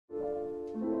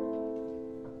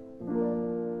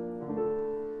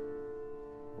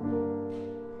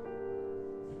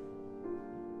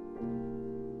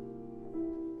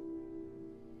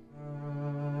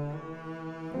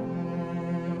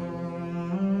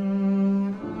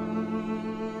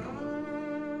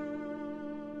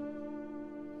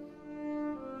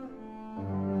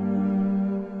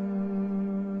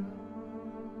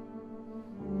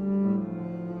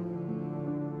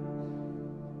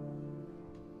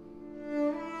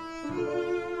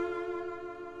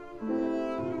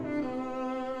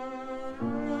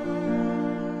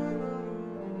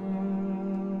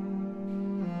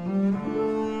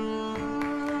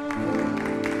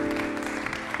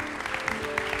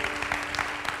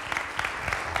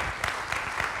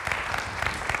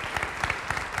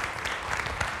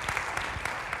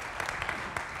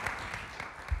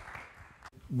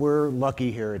We're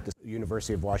lucky here at the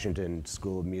University of Washington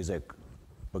School of Music,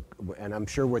 and I'm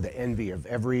sure we're the envy of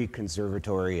every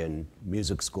conservatory and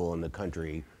music school in the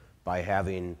country by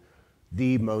having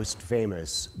the most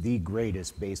famous, the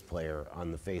greatest bass player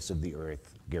on the face of the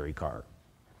earth, Karr.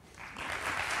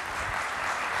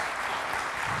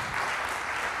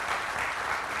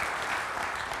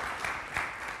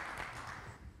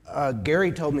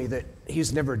 Gary told me that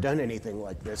he's never done anything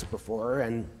like this before,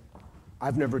 and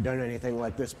I've never done anything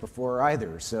like this before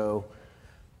either, so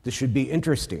this should be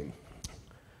interesting.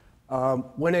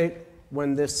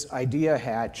 When this idea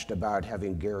hatched about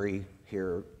having Gary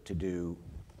here to do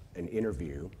an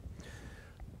interview,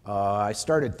 I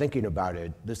started thinking about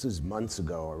it. This is months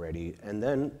ago already, and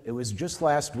then it was just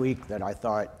last week that I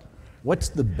thought, what's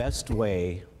the best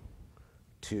way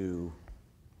to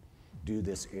do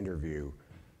this interview?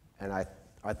 And I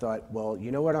thought, well,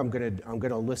 you know what, I'm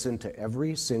gonna listen to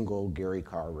every single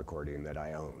Karr recording that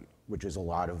I own, which is a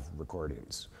lot of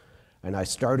recordings. And I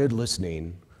started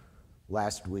listening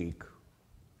last week,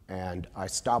 and I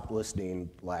stopped listening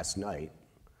last night.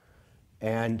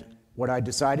 And what I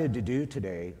decided to do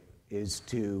today is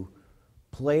to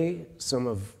play some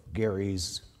of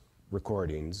Gary's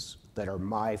recordings that are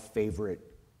my favorite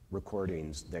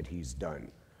recordings that he's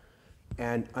done.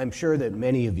 And I'm sure that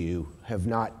many of you have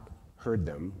not heard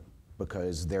them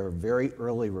because they're very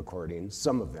early recordings,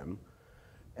 some of them.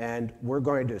 And we're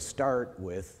going to start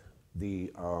with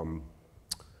the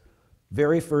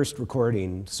very first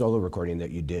recording, solo recording that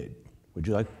you did.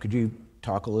 Could you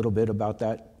talk a little bit about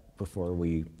that before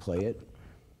we play it?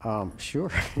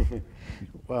 Sure.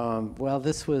 Well,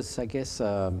 this was, I guess,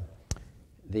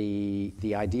 the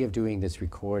idea of doing this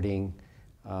recording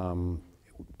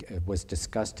was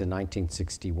discussed in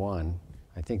 1961.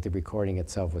 I think the recording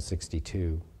itself was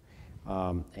 62.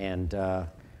 And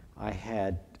I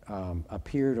had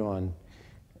appeared on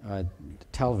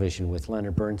television with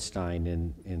Leonard Bernstein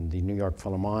in the New York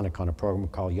Philharmonic on a program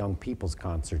called Young People's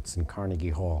Concerts in Carnegie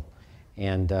Hall.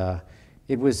 And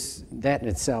it was, that in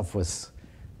itself was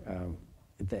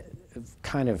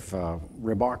kind of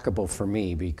remarkable for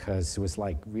me because it was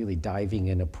like really diving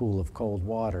in a pool of cold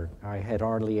water. I had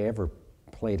hardly ever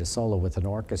played a solo with an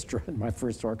orchestra. My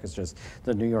first orchestra is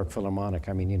the New York Philharmonic.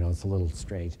 I mean, you know, it's a little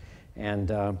strange.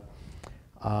 And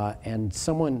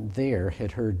someone there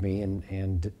had heard me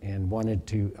and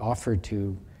offered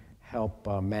to help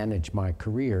manage my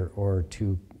career or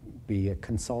to be a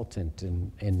consultant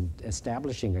in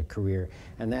establishing a career.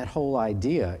 And that whole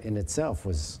idea in itself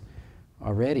was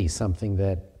already something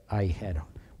that I had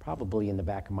probably in the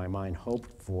back of my mind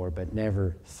hoped for, but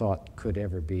never thought could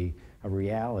ever be a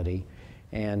reality.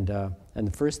 And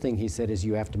the first thing he said is,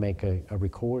 you have to make a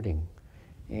recording.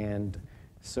 And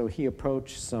so he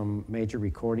approached some major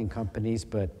recording companies,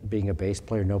 but being a bass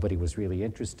player, nobody was really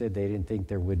interested. They didn't think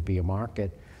there would be a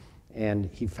market. And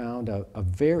he found a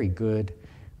very good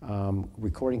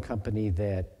recording company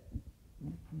that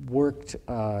worked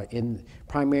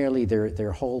primarily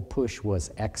their whole push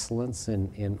was excellence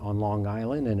on Long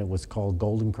Island, and it was called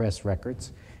Golden Crest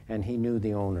Records, and he knew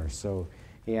the owner. So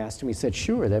he asked him, he said,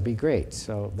 sure, that'd be great.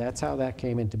 So that's how that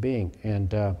came into being.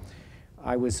 And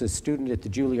I was a student at the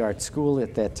Juilliard School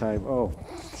at that time. Oh,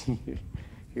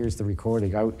 here's the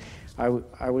recording.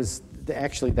 I was,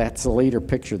 actually that's a later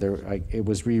picture there. It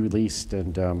was re-released,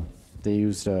 and they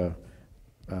used an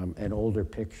older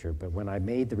picture. But when I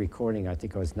made the recording, I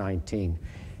think I was 19.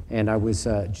 And I was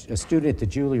a student at the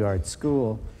Juilliard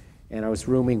School, and I was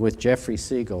rooming with Jeffrey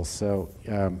Siegel. So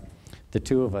the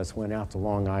two of us went out to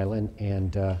Long Island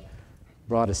and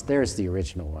brought us, there's the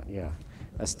original one, yeah,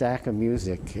 a stack of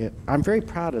music. I'm very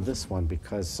proud of this one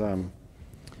because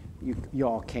you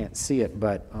all can't see it,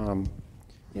 but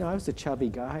you know, I was a chubby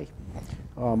guy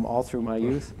all through my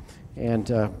youth,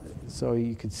 and so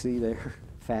you can see there,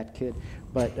 fat kid.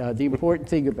 But the important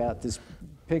thing about this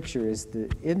picture is the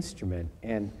instrument,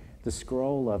 and the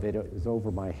scroll of it is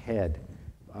over my head.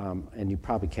 And you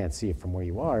probably can't see it from where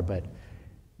you are, but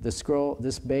the scroll,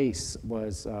 this bass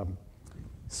was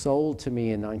sold to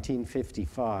me in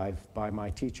 1955 by my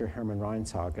teacher Herman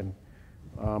Reinshagen,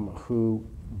 who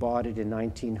bought it in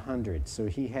 1900. So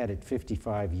he had it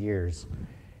 55 years.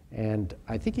 And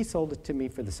I think he sold it to me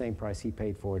for the same price he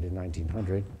paid for it in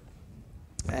 1900.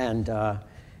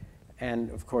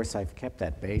 And of course, I've kept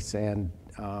that bass, and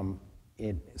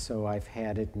so I've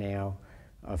had it now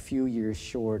a few years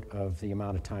short of the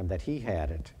amount of time that he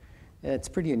had it. It's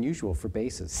pretty unusual for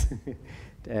basses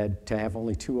to have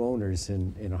only 2 owners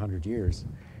in 100 years.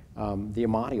 The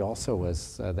Amati also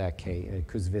was that case.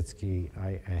 Kuzvitsky,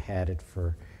 I had it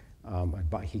for,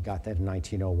 he got that in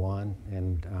 1901,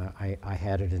 and I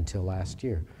had it until last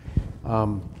year.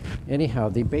 Anyhow,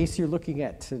 the bass you're looking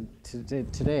at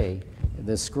today,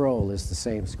 the scroll is the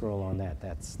same scroll on that.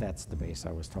 That's the bass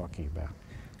I was talking about.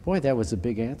 Boy, that was a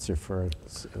big answer for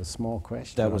a small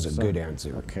question. That was a good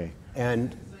answer. Okay.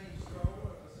 And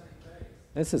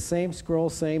it's the same scroll,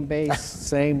 same bass,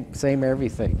 same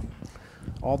everything.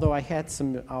 Although I had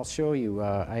some, I'll show you,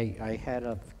 I had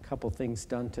a couple things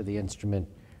done to the instrument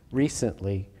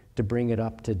recently to bring it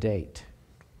up to date,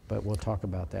 but we'll talk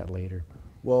about that later.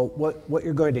 well, what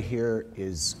you're going to hear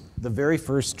is the very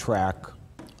first track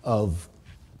of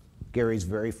Gary's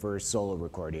very first solo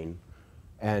recording,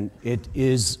 and it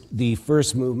is the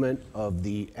first movement of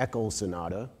the Echo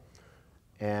Sonata.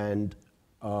 And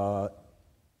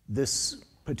this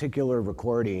particular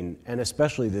recording, and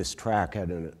especially this track, had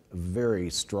a very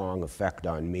strong effect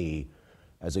on me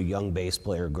as a young bass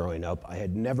player growing up. I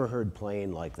had never heard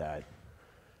playing like that.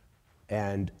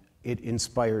 And it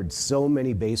inspired so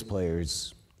many bass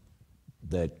players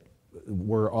that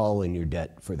we're all in your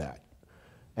debt for that.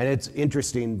 And it's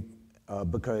interesting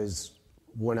because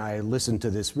when I listened to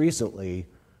this recently,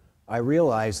 I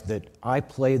realized that I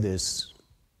play this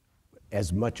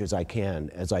as much as I can,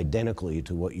 as identically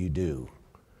to what you do.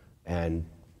 And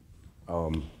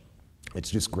it's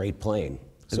just great playing.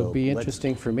 It'll be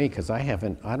interesting for me because I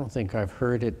don't think I've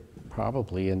heard it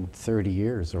probably in 30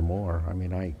 years or more. I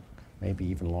mean, maybe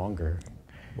even longer.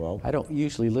 Well, I don't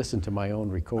usually listen to my own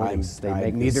recordings. They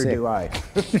make me neither sick. do I.